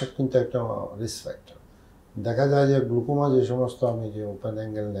বয়স কিন্তু একটা রিস্ক ফ্যাক্টর। দেখা যায় যে গ্লুকোমা যে সমস্ত, আমি যে ওপেন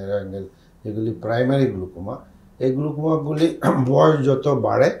অ্যাঙ্গেল, ন্যারো অ্যাঙ্গেল, যেগুলি প্রাইমারি গ্লুকোমা, এই গ্লুকোমাগুলি বয়স যত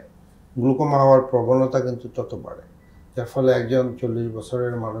বাড়ে গ্লুকোমা হওয়ার প্রবণতা কিন্তু তত বাড়ে, যার ফলে একজন 40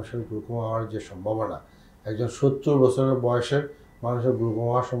 বছরের মানুষের গ্লুকোমা হওয়ার যে সম্ভাবনা, একজন 70 বছরের বয়সের মানুষের গ্লুকোমা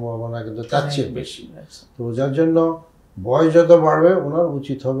হওয়ার সম্ভাবনা কিন্তু তার চেয়ে বেশি। তো যার জন্য বয়স যত বাড়বে ওনার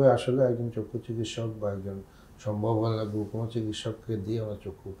উচিত হবে আসলে একজন চক্ষু চিকিৎসক বা একজন সম্ভব হলে গ্লুকোমা চিকিৎসককে দিয়ে ওনার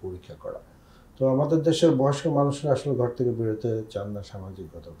চক্ষু পরীক্ষা করা। তো আমাদের দেশের বয়স্ক মানুষরা আসলে ঘর থেকে বেরোতে চান না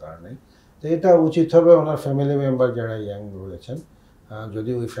সামাজিকগত কারণে, তো এটা উচিত হবে ওনার ফ্যামিলি মেম্বার যারা ইয়াং রয়েছেন,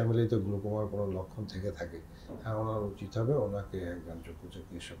 যদি ওই ফ্যামিলিতে গ্লুকোমার কোনো লক্ষণ থেকে থাকে, ওনার উচিত হবে ওনাকে একজন চক্ষু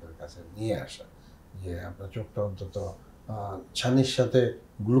চিকিৎসকের কাছে নিয়ে আসা, যে আপনার চোখটা অন্তত ছানির সাথে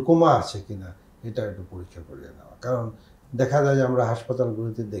গ্লুকোমা আছে কিনা এটা একটু পরীক্ষা করিয়ে নেওয়া। কারণ দেখা যায় যে আমরা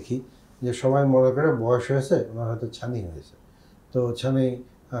হাসপাতালগুলিতে দেখি যে সবাই মনে করে বয়স হয়েছে, ওনার হয়তো ছানি হয়েছে, তো ছানি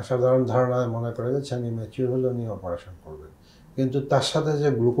সাধারণ ধারণায় মনে করে যে ছানি ম্যাচিউর হলে উনি অপারেশন করবেন, কিন্তু তার সাথে যে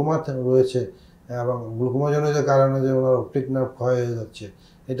গ্লুকোমা রয়েছে এবং গ্লুকোমাজনিত কারণে যে ওনার অপটিক নার্ভ ক্ষয় হয়ে যাচ্ছে,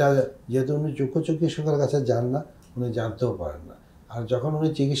 এটা যেহেতু উনি চক্ষু চিকিৎসকের কাছে যান না, উনি জানতেও পারেন না। আর যখন উনি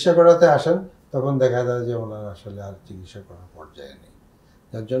চিকিৎসা করাতে আসেন তখন দেখা যায় যে ওনার আসলে আর চিকিৎসা করার পর্যায়ে নেই।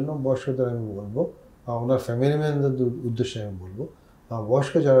 যার জন্য বয়স্কদের আমি বলবো, ওনার ফ্যামিলি ম্যানদের উদ্দেশ্যে আমি বলবো,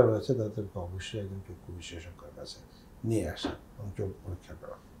 বয়স্ক যারা রয়েছে তাদেরকে অবশ্যই একজন চক্ষু বিশেষজ্ঞের কাছে নিয়ে আসা এবং চোখ পরীক্ষা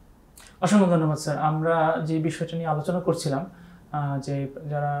করা। অসংখ্য ধন্যবাদ স্যার। আমরা যে বিষয়টা নিয়ে আলোচনা করছিলাম, যে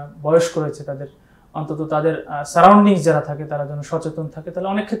যারা বয়স্ক রয়েছে তাদের অন্তত তাদের সারাউন্ডিংস যারা থাকে তারা যেন সচেতন থাকে, তাহলে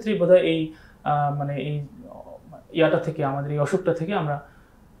অনেক ক্ষেত্রেই বোধহয় এই মানে এই ইয়াটা থেকে, আমাদের এই অসুখটা থেকে আমরা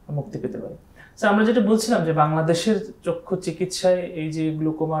মুক্তি পেতে পারি। স্যার, আমরা যেটা বলছিলাম যে বাংলাদেশের চক্ষু চিকিৎসায় এই যে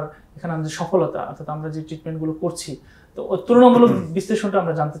গ্লুকোমার এখানে আমাদের সফলতা, অর্থাৎ আমরা যে ট্রিটমেন্টগুলো করছি, তো তুলনামূলক বিশ্লেষণটা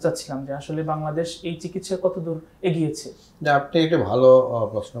আমরা জানতে চাচ্ছিলাম যে আসলে বাংলাদেশ এই চিকিৎসায় কতদূর এগিয়েছে। আপনি একটা ভালো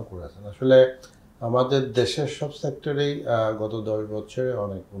প্রশ্ন করেছেন। আসলে আমাদের দেশের সব সেক্টরেই গত 10 বছরে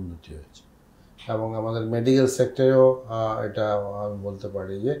অনেক উন্নতি হয়েছে এবং আমাদের মেডিকেল সেক্টরেও এটা আমি বলতে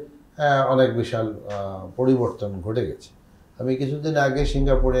পারি যে অনেক বিশাল পরিবর্তন ঘটে গেছে। আমি কিছুদিন আগে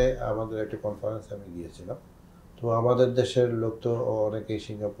সিঙ্গাপুরে আমাদের একটা কনফারেন্সে আমি গিয়েছিলাম। তো আমাদের দেশের লোক তো অনেকেই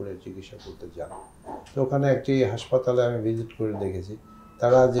সিঙ্গাপুরে চিকিৎসা করতে যান। তো ওখানে একটি হাসপাতালে আমি ভিজিট করে দেখেছি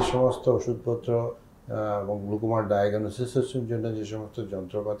তারা যে সমস্ত ওষুধপত্র এবং গ্লুকোমার ডায়াগনোসিসের জন্য যে সমস্ত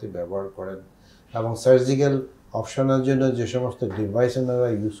যন্ত্রপাতি ব্যবহার করেন এবং সার্জিক্যাল অপশনের জন্য যে সমস্ত ডিভাইস ওনারা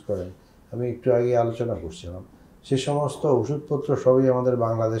ইউজ করেন, আমি একটু আগে আলোচনা করছিলাম, সে সমস্ত ওষুধপত্র সবই আমাদের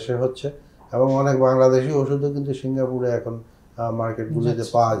বাংলাদেশে হচ্ছে এবং অনেক বাংলাদেশি ওষুধও কিন্তু সিঙ্গাপুরে এখন মার্কেটগুলিতে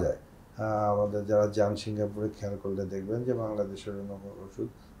পাওয়া যায়। আমাদের যারা যান সিঙ্গাপুরে খেয়াল করলে দেখবেন যে বাংলাদেশের ওষুধ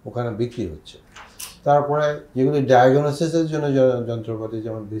ওখানে বিক্রি হচ্ছে। তারপরে যেগুলি ডায়াগনোসিসের জন্য যন্ত্রপাতি,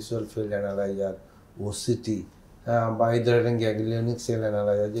 যেমন ভিজুয়াল ফিল্ড অ্যানালাইজার, ওসিটি বা এই ধরনের গ্যাংলিয়নিক সেল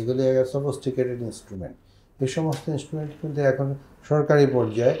অ্যানালাইজার, যেগুলি সফিস্টিকেটেড ইনস্ট্রুমেন্ট, এই সমস্ত ইনস্ট্রুমেন্ট কিন্তু এখন সরকারি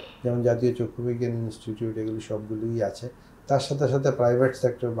পর্যায়ে, যেমন জাতীয় চক্ষু বিজ্ঞান ইনস্টিটিউট, এগুলি সবগুলিই আছে। তার সাথে সাথে private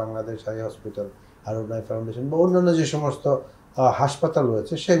sector, Bangladesh eye hospital, আরুনাই foundation বা অন্যান্য যে সমস্ত হাসপাতাল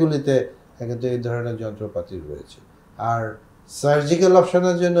রয়েছে সেগুলিতে কিন্তু এই ধরনের যন্ত্রপাতি রয়েছে। আর সার্জিক্যাল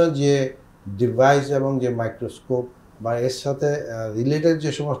অপশনের জন্য যে ডিভাইস এবং যে মাইক্রোস্কোপ বা এর সাথে রিলেটেড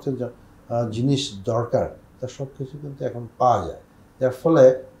যে সমস্ত জিনিস দরকার, তার সব কিছু কিন্তু এখন পাওয়া যায়। যার ফলে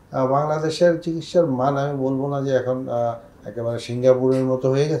বাংলাদেশের চিকিৎসার মান, আমি বলবো না যে এখন একেবারে সিঙ্গাপুরের মতো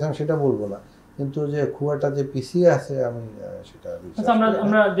হয়ে গেছে, আমি সেটা বলবো না, কিন্তু যে খুব একটা যে পিছিয়ে আছে আমি সেটা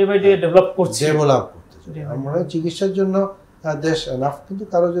আমরা ডে বাই ডে ডেভেলপ করতে চাই। আমরা চিকিৎসার জন্য দেশ এনাফ, কিন্তু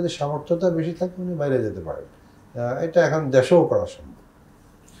কারো যদি সামর্থ্যতা বেশি থাকে উনি বাইরে যেতে পারেন, এটা এখন দেশেও করা সম্ভব।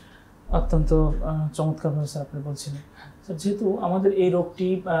 অত্যন্ত চমৎকারভাবে স্যার আপনি বলছিলেন। স্যার, যেহেতু আমাদের এই রোগটি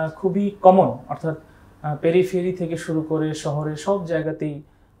খুবই কমন, অর্থাৎ পেরিফেরি থেকে শুরু করে শহরে সব জায়গাতেই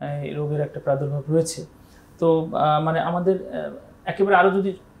এই রোগের একটা প্রাদুর্ভাব রয়েছে, তো মানে আমাদের একেবারে আরও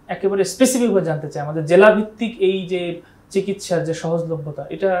যদি একেবারে স্পেসিফিকভাবে জানতে চাই, আমাদের জেলাভিত্তিক এই যে চিকিৎসার যে সহজলভ্যতা,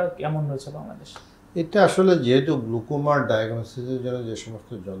 এটা কেমন রয়েছে বাংলাদেশ? এটা আসলে যেহেতু গ্লুকোমার ডায়াগনোসিসের জন্য যে সমস্ত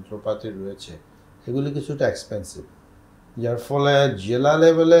যন্ত্রপাতি রয়েছে এগুলি কিছুটা এক্সপেন্সিভ, যার ফলে জেলা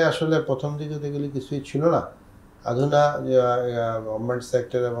লেভেলে আসলে প্রথম দিকে এগুলি কিছুই ছিল না। আধুনা গভর্নমেন্ট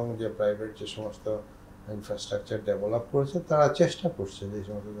সেক্টর এবং যে প্রাইভেট যে সমস্ত ইনফ্রাস্ট্রাকচার ডেভেলপ করেছে তারা চেষ্টা করছে যে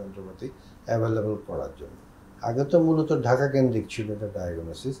সমস্ত যন্ত্রপাতি অ্যাভেলেবল করার জন্য। আগে তো মূলত ঢাকা কেন্দ্রিক ছিল এটা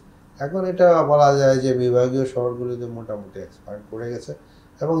ডায়াগনোসিস, এখন এটা বলা যায় যে বিভাগীয় শহরগুলিতে মোটামুটি এক্সপ্যান্ড করে গেছে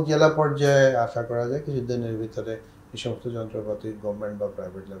এবং জেলা পর্যায়ে আশা করা যায় কিছুদিনের ভিতরে এই সমস্ত যন্ত্রপাতি গভর্নমেন্ট বা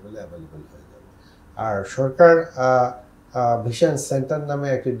প্রাইভেট লেভেলে অ্যাভেলেবেল হয়ে যাবে। আর সরকার ভিশন সেন্টার নামে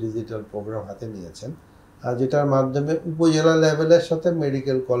একটি ডিজিটাল প্রোগ্রাম হাতে নিয়েছেন, যেটার মাধ্যমে উপজেলা লেভেলের সাথে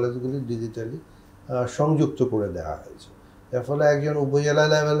মেডিকেল কলেজগুলি ডিজিটালি সংযুক্ত করে দেওয়া হয়েছে। এর ফলে একজন উপজেলা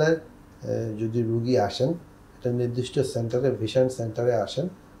লেভেলের যদি রুগী আসেন, একটা নির্দিষ্ট সেন্টারে, ভিশন সেন্টারে আসেন,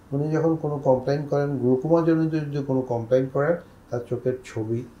 উনি যখন কোনো কমপ্লেন করেন, গ্লুকোমাজনিত যদি কোনো কমপ্লেন করেন, তার চোখের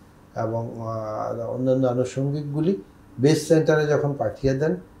ছবি এবং অন্যান্য আনুষঙ্গিকগুলি বেস সেন্টারে যখন পাঠিয়ে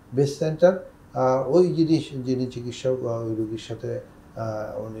দেন, বেস সেন্টার ওই যিনি চিকিৎসক ওই রোগীর সাথে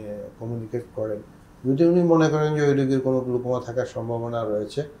উনি কমিউনিকেট করেন। যদি উনি মনে করেন যে ওই রোগীর কোনো গ্লুকোমা থাকার সম্ভাবনা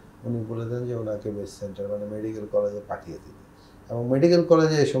রয়েছে, উনি বলে দেন যে ওনাকে বেস সেন্টার মানে মেডিকেল কলেজে পাঠিয়ে দিবে এবং মেডিকেল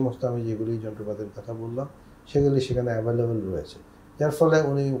কলেজে এই সমস্ত আমি যেগুলি যন্ত্রপাতির কথা বললাম সেগুলি সেখানে অ্যাভেলেবেল রয়েছে, যার ফলে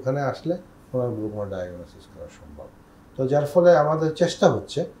উনি ওখানে আসলে ওনার গ্লুকোমা ডায়াগনোসিস করা সম্ভব। তো যার ফলে আমাদের চেষ্টা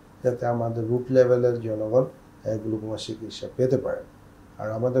হচ্ছে যাতে আমাদের রুট লেভেলের জনগণ গ্লুকোমা চিকিৎসা পেতে পারেন। আর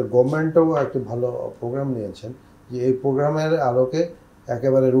আমাদের গভর্নমেন্টও একটি ভালো প্রোগ্রাম নিয়েছেন যে এই প্রোগ্রামের আলোকে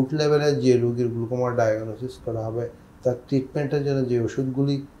একেবারে রুট লেভেলে যে রোগীর গ্লুকোমা ডায়াগনোসিস করা হবে, তার ট্রিটমেন্টের জন্য যে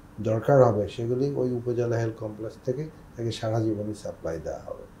ওষুধগুলি দরকার হবে সেগুলি ওই উপজেলা হেলথ কমপ্লেক্স থেকে তাকে সারা জীবনই সাপ্লাই দেওয়া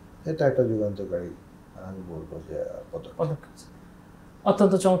হবে। এটা একটা যুগান্তকারী আমি বলবো যে পদক্ষেপ।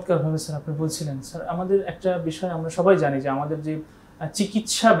 অত্যন্ত চমৎকারভাবে স্যার আপনি বলছিলেন। স্যার আমাদের একটা বিষয় আমরা সবাই জানি যে আমাদের যে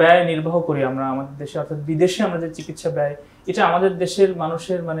চিকিৎসা ব্যয় নির্বাহ করি আমরা আমাদের দেশে, অর্থাৎ বিদেশে আমরা যে চিকিৎসা ব্যয়, এটা আমাদের দেশের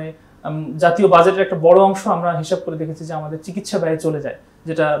মানুষের মানে জাতীয় বাজেটের একটা বড় অংশ আমরা হিসাব করে দেখেছি যে আমাদের চিকিৎসা ব্যয় চলে যায়,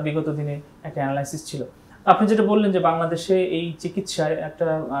 যেটা বিগত দিনে একটা অ্যানালাইসিস ছিল। আপনি যেটা বললেন যে বাংলাদেশে এই চিকিৎসায় একটা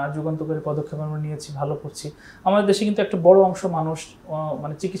যুগান্তকারী পদক্ষেপ আমরা নিয়েছি, ভালো করছি। আমাদের দেশে কিন্তু একটা বড় অংশ মানুষ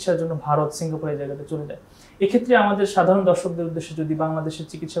মানে চিকিৎসার জন্য ভারত, সিঙ্গাপুর এই জায়গাতে চলে যায়। এক্ষেত্রে আমাদের সাধারণ দর্শকদের উদ্দেশ্যে যদি বাংলাদেশের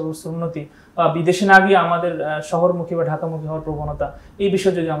চিকিৎসা ব্যবস্থার উন্নতি বা বিদেশে না গিয়ে আমাদের শহরমুখী বা ঢাকামুখী হওয়ার প্রবণতা, এই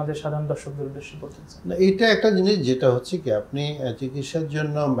বিষয়ে যদি আমাদের সাধারণ দর্শকদের উদ্দেশ্যে বলতেন। না, এটা একটা জিনিস যেটা হচ্ছে কি, আপনি চিকিৎসার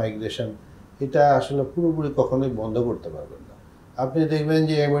জন্য মাইগ্রেশন এটা আসলে পুরোপুরি কখনোই বন্ধ করতে পারবেন না। আপনি দেখবেন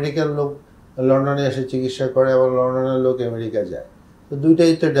যে আমেরিকার লোক লন্ডনে এসে চিকিৎসা করে, আবার লন্ডনের লোক আমেরিকা যায়, তো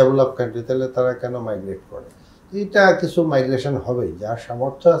দুইটাই তো ডেভেলপ কান্ট্রি, তাহলে তারা কেন মাইগ্রেট করে? এটা কিছু মাইগ্রেশন হবেই, যার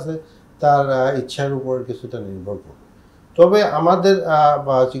সামর্থ্য আছে তার ইচ্ছার উপর কিছুটা নির্ভর করবে। তবে আমাদের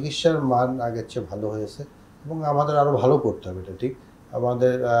চিকিৎসার মান আগের চেয়ে ভালো হয়েছে এবং আমাদের আরও ভালো করতে হবে, এটা ঠিক।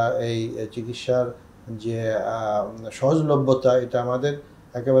 আমাদের এই চিকিৎসার যে সহজলভ্যতা, এটা আমাদের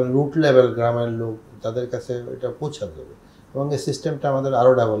একেবারে রুট লেভেল গ্রামের লোক তাদের কাছে এটা পৌঁছাতে হবে এবং এই সিস্টেমটা আমাদের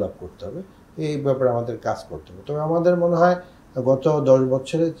আরও ডেভেলপ করতে হবে। এই ব্যাপারে আমাদের কাজ করতে হবে। তবে আমাদের মনে হয় গত 10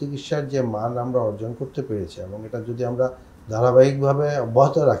 বছরে চিকিৎসার যে মান আমরা অর্জন করতে পেরেছি এবং এটা যদি আমরা ধারাবাহিকভাবে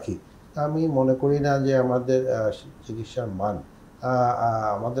অব্যাহত রাখি, আমি মনে করি না যে আমাদের চিকিৎসার মান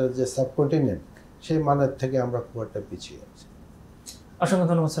আমাদের যে সাবকন্টিনেন্ট সেই মানের থেকে আমরা খুব একটা পিছিয়ে আছি। অসংখ্য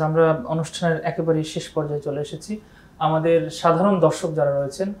ধন্যবাদ স্যার। আমরা অনুষ্ঠানের একেবারেই শেষ পর্যায়ে চলে এসেছি। আমাদের সাধারণ দর্শক যারা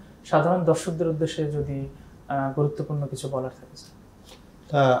রয়েছেন, সাধারণ দর্শকদের উদ্দেশ্যে যদি গুরুত্বপূর্ণ কিছু বলার থাকে।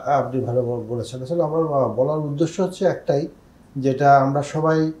 তা আপনি ভালো বলেছেন। আসলে আমার বলার উদ্দেশ্য হচ্ছে একটাই, যেটা আমরা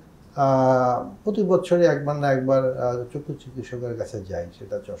সবাই প্রতি বছরই একবার না একবার চক্ষু চিকিৎসকের কাছে যাই,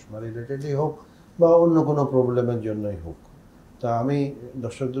 সেটা চশমা রিলেটেডই হোক বা অন্য কোনো প্রবলেমের জন্যই হোক। তা আমি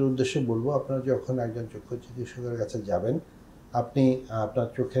দর্শকদের উদ্দেশ্যে বলবো, আপনারা যখন একজন চক্ষু চিকিৎসকের কাছে যাবেন, আপনি আপনার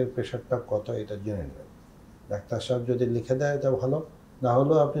চোখের প্রেশারটা কত এটা জেনে নেবেন। ডাক্তার সাহেব যদি লিখে দেয় তা ভালো, না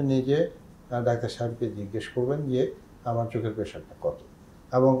হলেও আপনি নিজে ডাক্তার সাহেবকে জিজ্ঞেস করবেন যে আমার চোখের প্রেশারটা কত,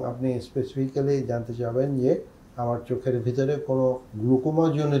 এবং আপনি স্পেসিফিক্যালি জানতে চাবেন যে আমার চোখের ভিতরে কোনো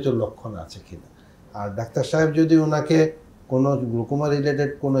গ্লুকোমাজনিত লক্ষণ আছে কিনা। আর ডাক্তার সাহেব যদি ওনাকে কোনো গ্লুকোমা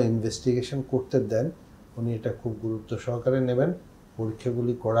রিলেটেড কোনো ইনভেস্টিগেশন করতে দেন, উনি এটা খুব গুরুত্ব সহকারে নেবেন,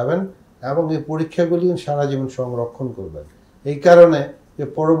 পরীক্ষাগুলি করাবেন এবং এই পরীক্ষাগুলি সারা জীবন সংরক্ষণ করবেন। এই কারণে যে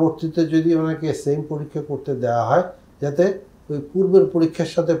পরবর্তীতে যদি ওনাকে সেম পরীক্ষা করতে দেওয়া হয়, যাতে ওই পূর্বের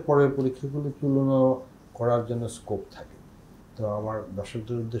পরীক্ষার সাথে পরের পরীক্ষাগুলি তুলনা করার জন্য স্কোপ থাকে। তো আমার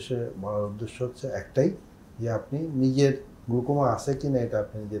দর্শকদের উদ্দেশ্যে বলার উদ্দেশ্য হচ্ছে একটাই, যে আপনি নিজের গ্লুকোমা আছে কিনা এটা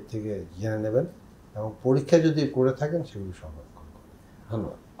আপনি নিজের থেকে জেনে নেবেন এবং পরীক্ষা যদি করে থাকেন সেগুলি সংরক্ষণ করবেন।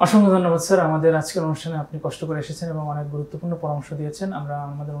 ধন্যবাদ। অসংখ্য ধন্যবাদ স্যার। আমাদের আজকের অনুষ্ঠানে আপনি কষ্ট করে এসেছেন এবং অনেক গুরুত্বপূর্ণ পরামর্শ দিয়েছেন। আমরা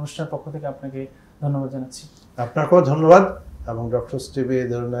আমাদের অনুষ্ঠানের পক্ষ থেকে আপনাকে ধন্যবাদ জানাচ্ছি। আপনাকেও ধন্যবাদ। এবং ডক্টরস টিভি এই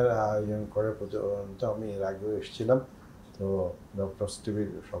ধরনের আয়োজন করে তো আমি এর আগেও এসেছিলাম। তো ডক্টরস টিভির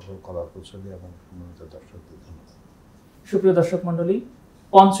সকল কলা কুশলী এবং সম্মানিত দর্শকদের ধন্যবাদ। সুপ্রিয় দর্শক মণ্ডলী,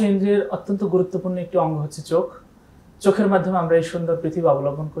 পঞ্চ ইন্দ্রিয়ের অত্যন্ত গুরুত্বপূর্ণ একটি অঙ্গ হচ্ছে চোখ। চোখের মাধ্যমে আমরা এই সুন্দর পৃথিবী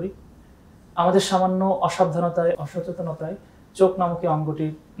অবলম্বন করি। আমাদের সামান্য অসাবধানতায়, অসচেতনতায় চোখ নামক এই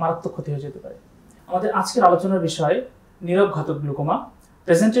অঙ্গটির মারাত্মক ক্ষতি হয়ে যেতে পারে। আমাদের আজকের আলোচনার বিষয় নীরব ঘাতক glaucoma,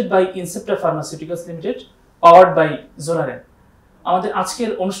 presented by Incepta pharmaceuticals limited, powered by জোলারেন। আমাদের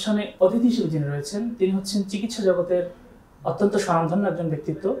আজকের অনুষ্ঠানে অতিথি হিসেবে যিনি রয়েছেন, তিনি হচ্ছেন চিকিৎসা জগতের অত্যন্ত স্বনামধন্য একজন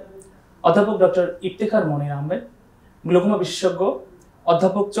ব্যক্তিত্ব, অধ্যাপক ডক্টর ইফতেখার মনির আহমেদ, গ্লুকোমা বিশেষজ্ঞ,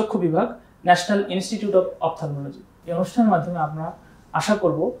 অধ্যাপক চক্ষু বিভাগ, ন্যাশনাল ইনস্টিটিউট অফ অপথলমোলজি। এই অনুষ্ঠানের মাধ্যমে আমরা আশা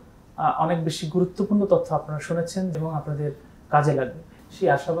করব অনেক বেশি গুরুত্বপূর্ণ তথ্য আপনারা শুনেছেন এবং আপনাদের কাজে লাগবে। সেই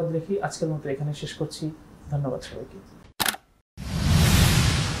আশাবাদ রেখে আজকের মতো এখানে শেষ করছি। ধন্যবাদ সবাইকে।